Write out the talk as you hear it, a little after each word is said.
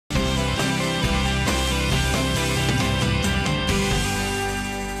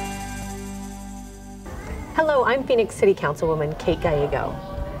Hello, I'm Phoenix City Councilwoman Kate Gallego.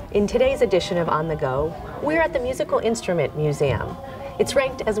 In today's edition of On the Go, we're at the Musical Instrument Museum. It's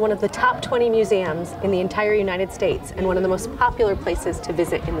ranked as one of the top 20 museums in the entire United States and one of the most popular places to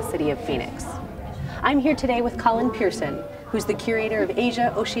visit in the city of Phoenix. I'm here today with Colin Pearson, who's the curator of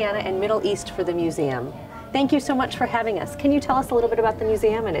Asia, Oceania, and Middle East for the museum. Thank you so much for having us. Can you tell us a little bit about the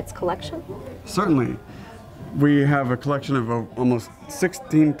museum and its collection? Certainly. We have a collection of almost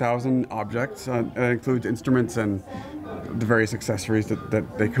 16,000 objects. That includes instruments and the various accessories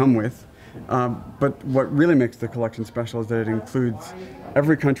that they come with. But what really makes the collection special is that it includes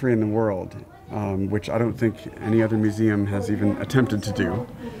every country in the world, which I don't think any other museum has even attempted to do.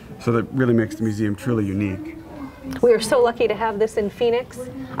 So that really makes the museum truly unique. We are so lucky to have this in Phoenix.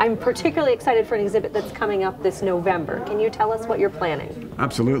 I'm particularly excited for an exhibit that's coming up this November. Can you tell us what you're planning?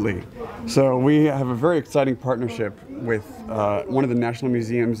 Absolutely. So we have a very exciting partnership with one of the national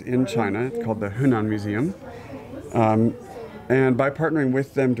museums in China called the Hunan Museum. And by partnering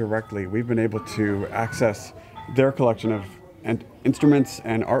with them directly, we've been able to access their collection of instruments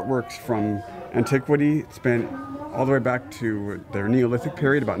and artworks from antiquity, span all the way back to their Neolithic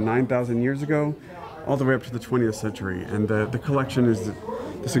period, about 9,000 years ago, all the way up to the 20th century. And the collection is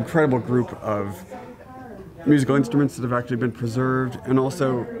this incredible group of musical instruments that have actually been preserved, and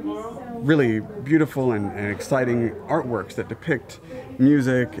also really beautiful and exciting artworks that depict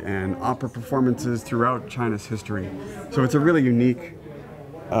music and opera performances throughout China's history. So it's a really unique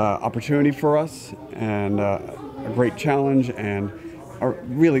opportunity for us, and a great challenge, and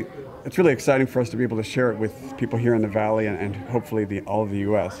it's really exciting for us to be able to share it with people here in the Valley and hopefully all of the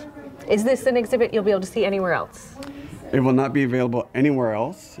U.S. Is this an exhibit you'll be able to see anywhere else? It will not be available anywhere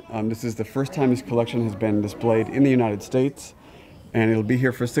else. This is the first time this collection has been displayed in the United States, and it'll be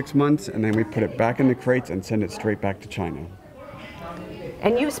here for 6 months, and then we put it back in the crates and send it straight back to China.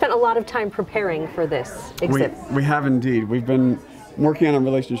 And you've spent a lot of time preparing for this exhibit. We have indeed. We've been working on a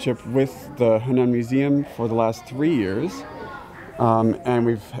relationship with the Hunan Museum for the last 3 years, and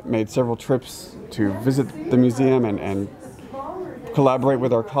we've made several trips to visit the museum and collaborate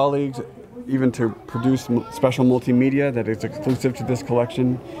with our colleagues, even to produce special multimedia that is exclusive to this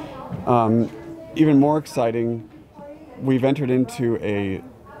collection. Even more exciting, we've entered into a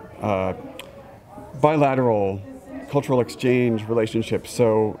bilateral cultural exchange relationship.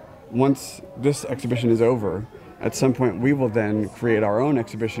 So once this exhibition is over, at some point we will then create our own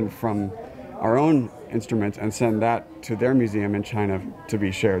exhibition from our own instruments and send that to their museum in China to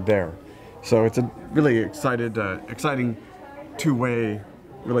be shared there. So it's a really exciting two-way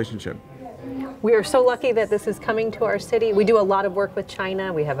relationship. We are so lucky that this is coming to our city. We do a lot of work with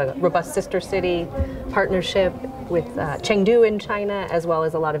China. We have a robust sister city partnership with Chengdu in China, as well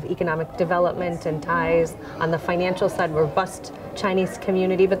as a lot of economic development and ties on the financial side, robust Chinese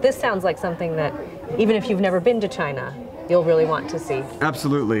community. But this sounds like something that, even if you've never been to China, you'll really want to see.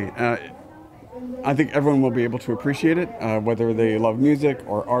 Absolutely. I think everyone will be able to appreciate it, whether they love music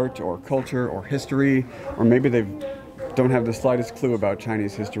or art or culture or history, or maybe they don't have the slightest clue about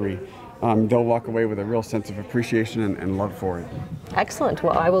Chinese history. They'll walk away with a real sense of appreciation and love for it. Excellent.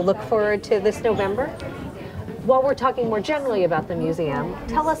 Well, I will look forward to this November. While we're talking more generally about the museum,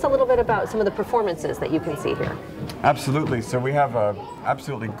 tell us a little bit about some of the performances that you can see here. Absolutely. So we have an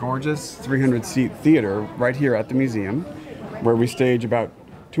absolutely gorgeous 300-seat theater right here at the museum, where we stage about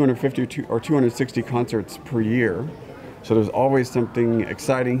 250 or 260 concerts per year. So there's always something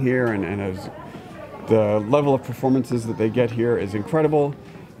exciting here, and as the level of performances that they get here is incredible,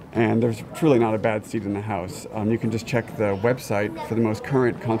 and there's truly not a bad seat in the house. You can just check the website for the most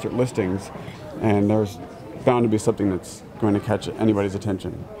current concert listings, and there's bound to be something that's going to catch anybody's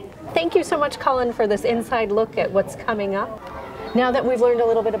attention. Thank you so much, Colin, for this inside look at what's coming up. Now that we've learned a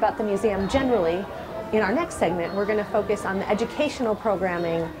little bit about the museum generally, in our next segment, we're going to focus on the educational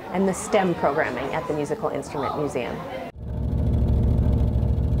programming and the STEM programming at the Musical Instrument Museum.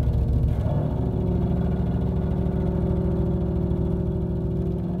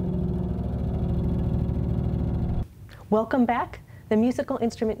 Welcome back. The Musical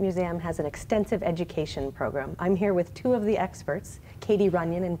Instrument Museum has an extensive education program. I'm here with two of the experts, Katie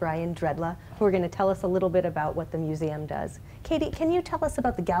Runyon and Brian Dredla, who are going to tell us a little bit about what the museum does. Katie, can you tell us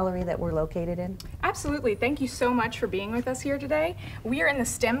about the gallery that we're located in? Absolutely. Thank you so much for being with us here today. We are in the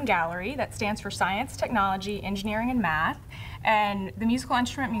STEM gallery, that stands for Science, Technology, Engineering, and Math. And the Musical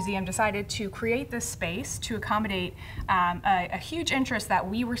Instrument Museum decided to create this space to accommodate a huge interest that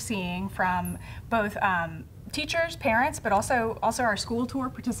we were seeing from both teachers, parents, but also our school tour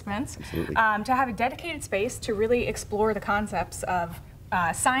participants, to have a dedicated space to really explore the concepts of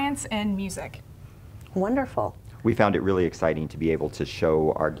science and music. Wonderful. We found it really exciting to be able to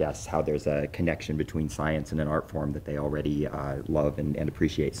show our guests how there's a connection between science and an art form that they already love and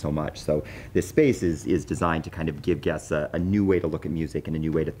appreciate so much. So this space is designed to kind of give guests a new way to look at music and a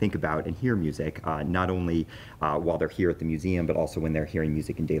new way to think about and hear music, not only while they're here at the museum, but also when they're hearing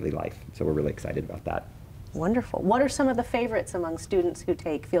music in daily life. So we're really excited about that. Wonderful. What are some of the favorites among students who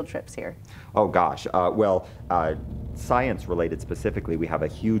take field trips here? Oh gosh, science related specifically, we have a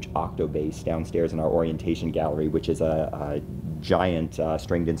huge octo bass downstairs in our orientation gallery, which is a giant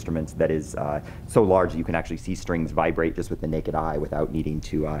stringed instrument that is so large that you can actually see strings vibrate just with the naked eye without needing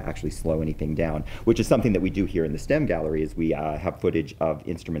to actually slow anything down, which is something that we do here in the STEM gallery. Is we have footage of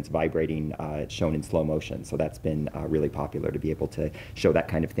instruments vibrating shown in slow motion. So that's been really popular, to be able to show that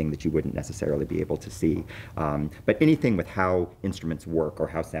kind of thing that you wouldn't necessarily be able to see. But anything with how instruments work or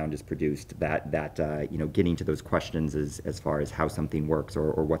how sound is produced, you know, getting to those questions as far as how something works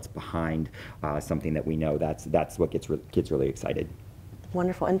or what's behind something that we know, that's what gets kids really excited.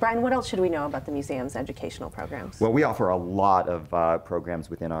 Wonderful. And Brian, what else should we know about the museum's educational programs? Well, we offer a lot of programs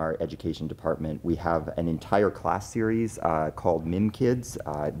within our education department. We have an entire class series called MIM Kids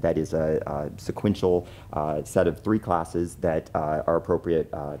that is a sequential set of 3 classes that are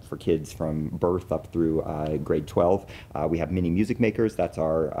appropriate for kids from birth up through grade 12. We have Mini Music Makers. That's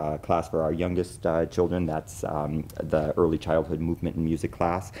our class for our youngest children. That's the early childhood movement and music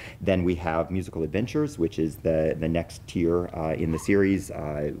class. Then we have Musical Adventures, which is the next tier in the series.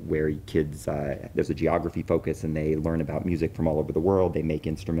 Where kids, there's a geography focus and they learn about music from all over the world, they make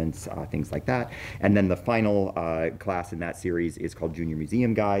instruments, things like that. And then the final class in that series is called Junior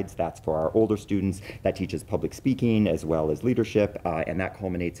Museum Guides. That's for our older students. That teaches public speaking as well as leadership, and that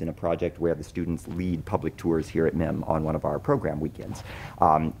culminates in a project where the students lead public tours here at MIM on one of our program weekends.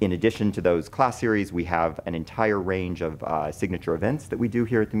 In addition to those class series, we have an entire range of signature events that we do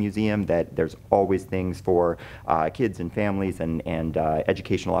here at the museum, that there's always things for kids and families and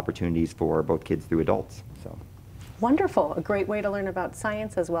educational opportunities for both kids through adults. So, wonderful. A great way to learn about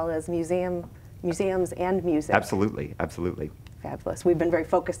science as well as museums and music. Absolutely, absolutely. Fabulous. We've been very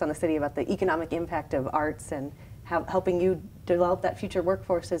focused on the city about the economic impact of arts, and helping you develop that future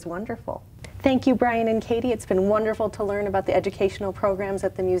workforce is wonderful. Thank you, Brian and Katie. It's been wonderful to learn about the educational programs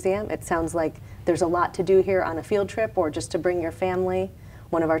at the museum. It sounds like there's a lot to do here on a field trip or just to bring your family,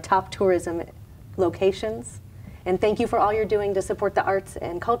 one of our top tourism locations. And thank you for all you're doing to support the arts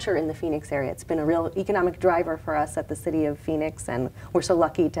and culture in the Phoenix area. It's been a real economic driver for us at the City of Phoenix, and we're so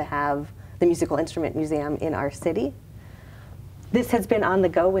lucky to have the Musical Instrument Museum in our city. This has been On the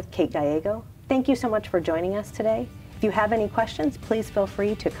Go with Kate Gallego. Thank you so much for joining us today. If you have any questions, please feel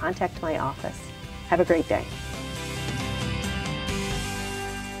free to contact my office. Have a great day.